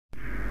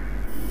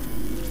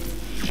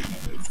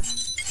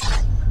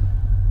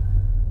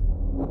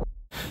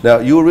Now,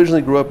 you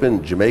originally grew up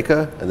in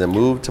Jamaica and then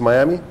moved to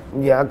Miami?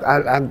 Yeah,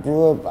 I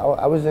grew up,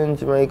 I was in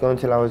Jamaica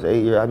until I was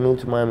 8 years. I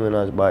moved to Miami when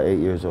I was about 8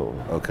 years old.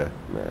 Okay.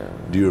 Man.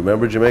 Do you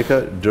remember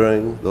Jamaica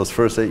during those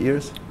first 8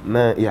 years?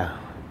 Man, yeah,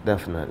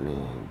 definitely,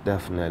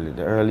 definitely.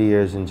 The early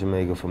years in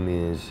Jamaica for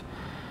me is,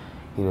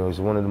 you know, it's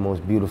one of the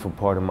most beautiful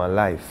part of my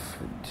life,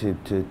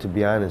 to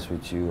be honest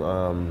with you.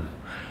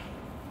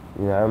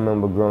 You know, I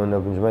remember growing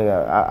up in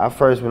Jamaica. I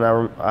first, when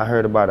I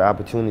heard about the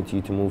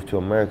opportunity to move to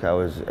America, I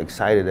was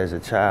excited as a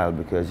child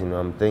because, you know,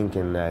 I'm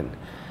thinking that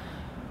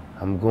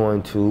I'm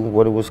going to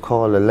what it was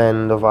called a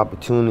land of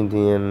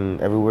opportunity, and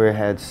everywhere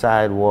had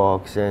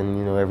sidewalks, and,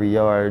 you know, every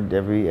yard,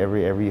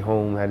 every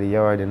home had a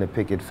yard and a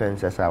picket fence.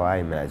 That's how I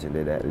imagined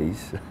it, at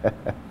least.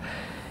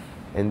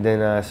 And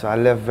then, so I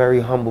left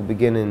very humble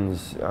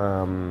beginnings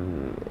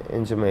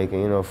in Jamaica,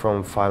 you know,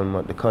 from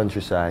Falmouth, the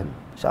countryside.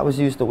 So I was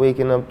used to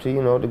waking up to,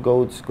 you know, the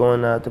goats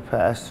going out to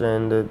pasture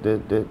and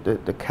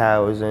the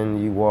cows,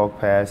 and you walk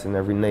past and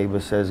every neighbor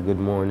says good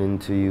morning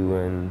to you,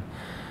 and,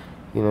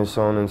 you know,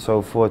 so on and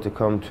so forth. To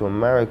come to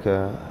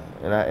America,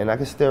 and I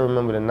can still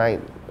remember the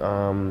night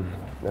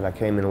that I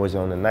came in. It was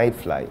on the night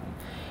flight.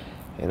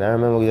 And I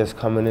remember just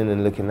coming in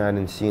and looking out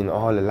and seeing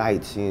all the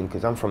lights,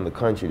 because I'm from the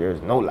country,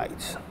 there's no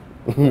lights.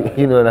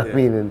 You know what I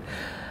mean? And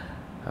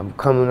I'm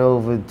coming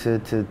over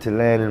to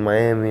land in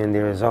Miami, and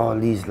there's all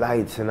these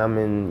lights, and I'm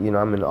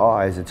in awe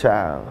as a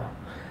child.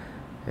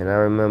 And I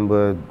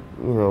remember,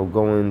 you know,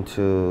 going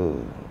to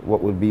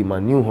what would be my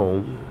new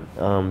home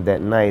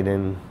that night,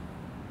 and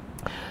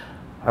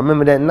I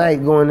remember that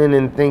night going in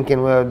and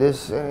thinking, well,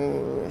 this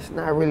it's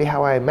not really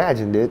how I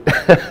imagined it,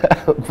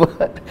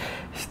 but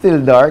it's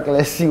still dark.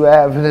 Let's see what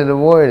happens in the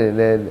morning.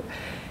 And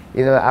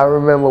you know, I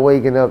remember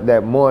waking up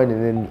that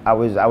morning and I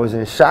was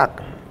in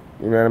shock.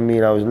 You know what I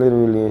mean? I was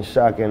literally in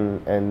shock,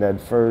 and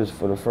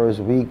for the first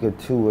week or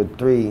 2 or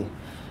 3,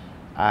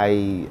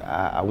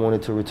 I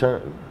wanted to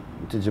return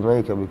to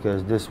Jamaica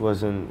because this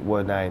wasn't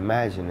what I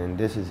imagined, and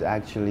this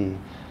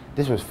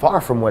was far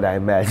from what I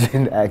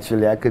imagined.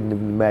 Actually, I couldn't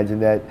even imagine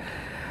that.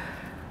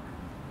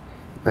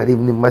 Not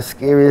even in my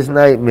scariest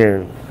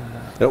nightmare.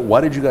 Now,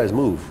 why did you guys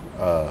move?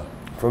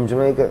 From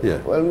Jamaica? Yeah.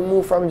 Well, we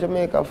moved from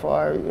Jamaica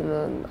for, you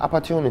know,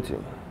 opportunity.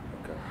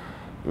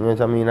 You know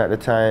what I mean? At the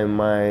time,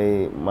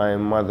 my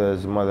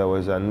mother's mother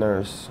was a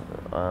nurse,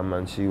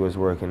 and she was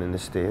working in the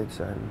States,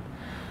 and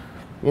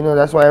you know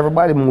that's why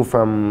everybody moved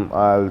from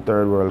all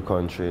third world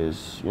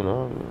countries. You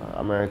know,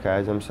 America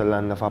is a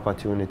land of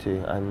opportunity,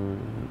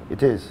 and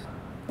it is.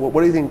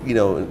 What do you think? You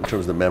know, in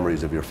terms of the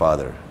memories of your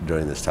father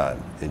during this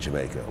time in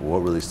Jamaica, what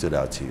really stood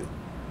out to you?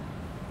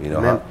 You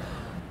know,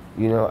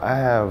 you know, I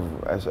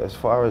have as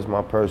far as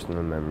my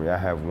personal memory, I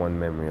have one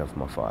memory of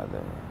my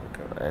father,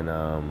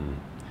 and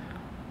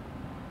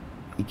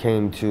he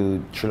came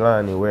to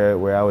Trelawney,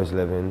 where I was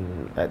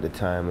living at the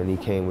time, and he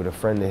came with a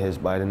friend of his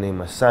by the name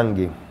of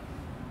Sangi,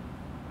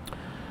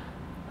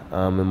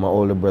 and my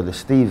older brother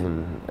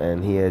Stephen,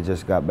 and he had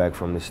just got back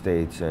from the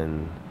States,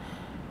 and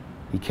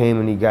he came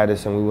and he got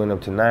us, and we went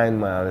up to 9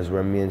 Miles,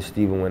 where me and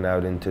Stephen went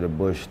out into the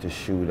bush to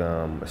shoot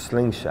a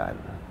slingshot.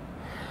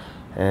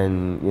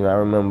 And you know, I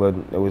remember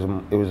it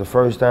was the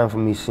first time for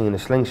me seeing a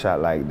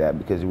slingshot like that,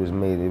 because it was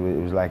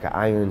like an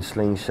iron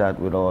slingshot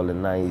with all the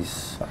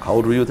nice. How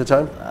old were you at the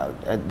time?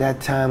 At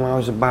that time, I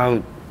was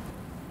about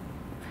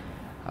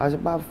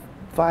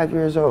 5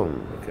 years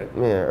old. Okay.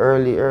 Yeah,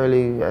 early.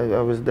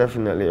 I was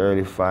definitely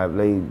early 5,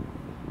 late,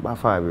 about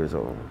 5 years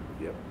old.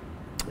 Yep.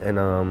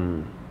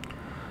 And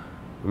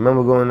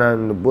remember going out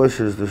in the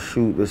bushes to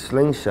shoot the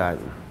slingshot,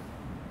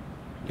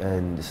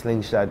 and the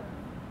slingshot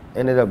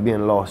ended up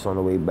being lost on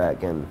the way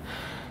back, and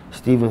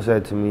Stephen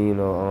said to me, you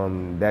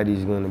know,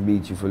 Daddy's gonna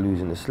beat you for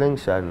losing the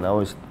slingshot, and I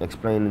was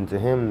explaining to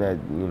him that,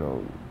 you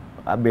know,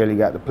 I barely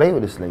got to play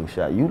with the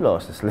slingshot. You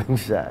lost the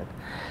slingshot.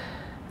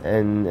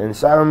 And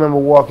so I remember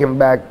walking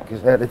back,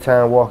 at the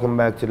time, walking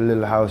back to the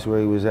little house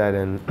where he was at,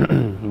 and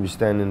he was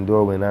standing in the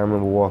doorway, and I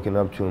remember walking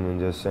up to him and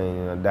just saying,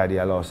 you know, Daddy,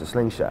 I lost the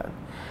slingshot.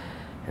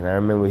 And I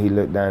remember he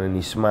looked down and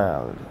he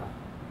smiled,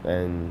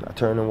 and I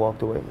turned and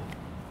walked away.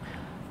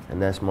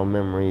 And that's my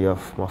memory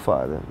of my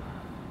father.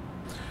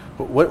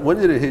 When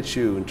did it hit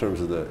you in terms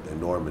of the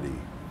enormity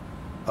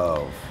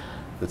of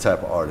the type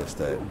of artist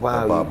that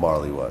Bob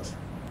Marley was?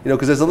 You know,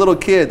 because as a little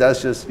kid,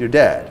 that's just your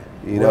dad.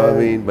 You know what I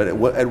mean? But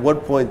at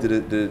what point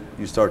did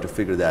you start to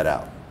figure that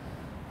out?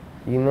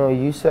 You know,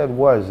 you said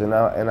was, and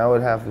I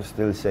would have to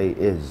still say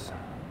is,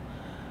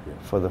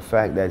 for the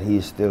fact that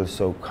he's still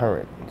so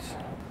current.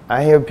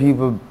 I hear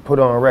people put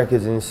on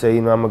records and say,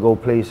 you know, I'm gonna go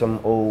play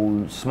some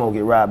old Smokey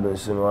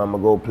Robinson, or I'm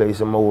gonna go play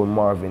some old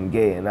Marvin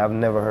Gaye, and I've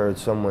never heard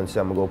someone say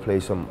I'm gonna go play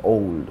some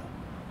old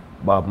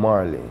Bob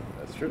Marley.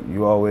 That's true.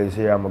 You always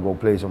hear I'm gonna go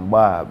play some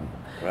Bob.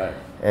 Right.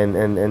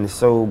 And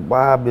so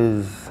Bob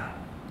is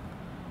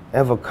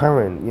ever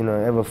current, you know,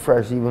 ever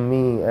fresh. Even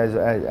me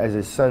as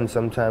his son,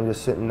 sometimes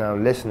just sitting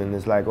down listening,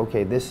 it's like,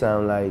 okay, this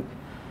sound like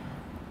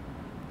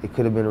it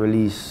could have been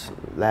released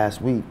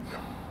last week,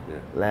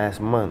 last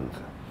month.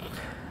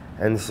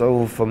 And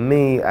so for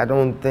me, I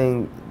don't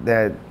think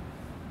that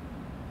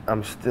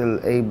I'm still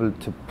able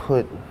to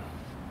put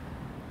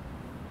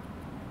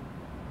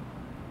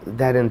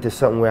that into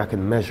something where I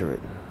can measure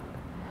it.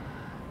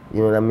 You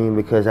know what I mean?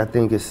 Because I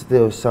think it's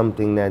still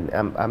something that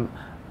I'm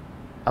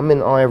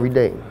in awe every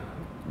day.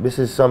 This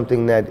is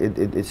something that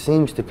it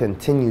seems to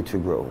continue to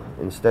grow.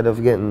 Instead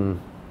of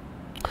getting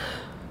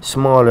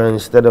smaller,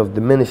 instead of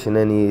diminishing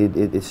any,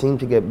 it seems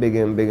to get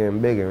bigger and bigger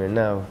and bigger. And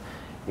now,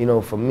 you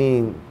know, for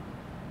me,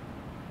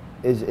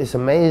 it's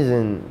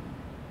amazing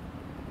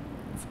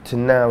to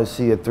now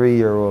see a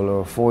 3-year-old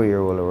or a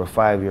 4-year-old or a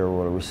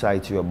 5-year-old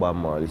recite you a Bob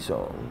Marley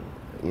song,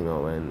 you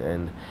know,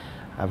 and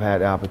I've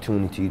had the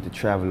opportunity to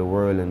travel the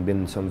world and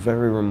been in some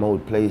very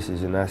remote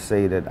places, and I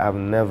say that I've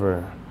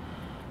never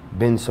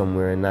been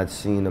somewhere and not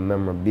seen a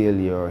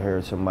memorabilia or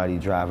heard somebody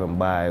driving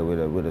by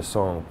with a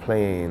song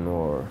playing,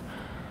 or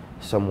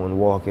someone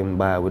walking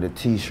by with a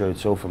T-shirt.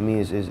 So for me,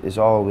 it's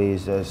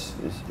always just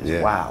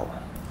wow.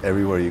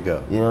 Everywhere you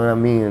go. You know what I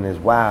mean? And it's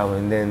wow,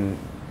 and then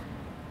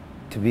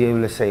to be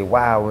able to say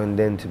wow, and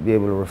then to be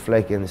able to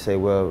reflect and say,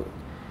 well,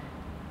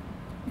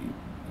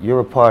 you're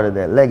a part of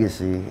that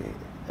legacy.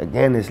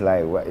 Again, it's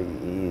like,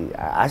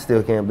 I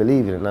still can't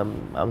believe it, and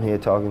I'm here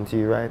talking to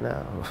you right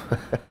now.